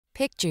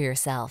Picture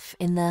yourself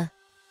in the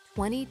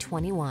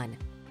 2021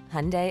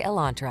 Hyundai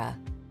Elantra.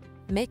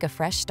 Make a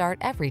fresh start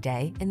every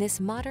day in this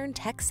modern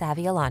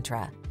tech-savvy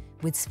Elantra.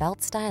 With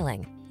svelte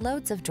styling,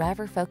 loads of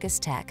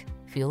driver-focused tech,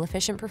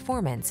 fuel-efficient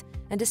performance,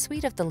 and a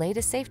suite of the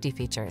latest safety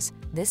features,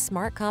 this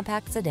smart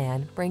compact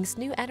sedan brings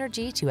new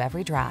energy to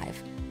every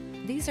drive.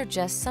 These are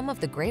just some of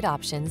the great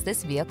options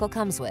this vehicle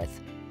comes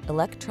with: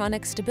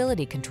 electronic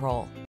stability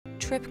control,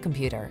 trip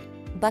computer,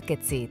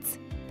 bucket seats,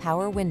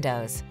 power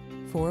windows,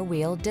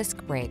 four-wheel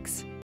disc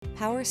brakes,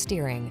 power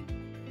steering.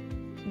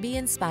 Be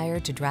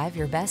inspired to drive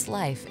your best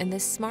life in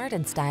this smart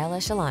and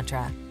stylish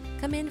Elantra.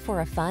 Come in for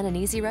a fun and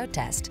easy road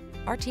test.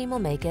 Our team will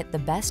make it the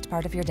best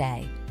part of your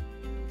day.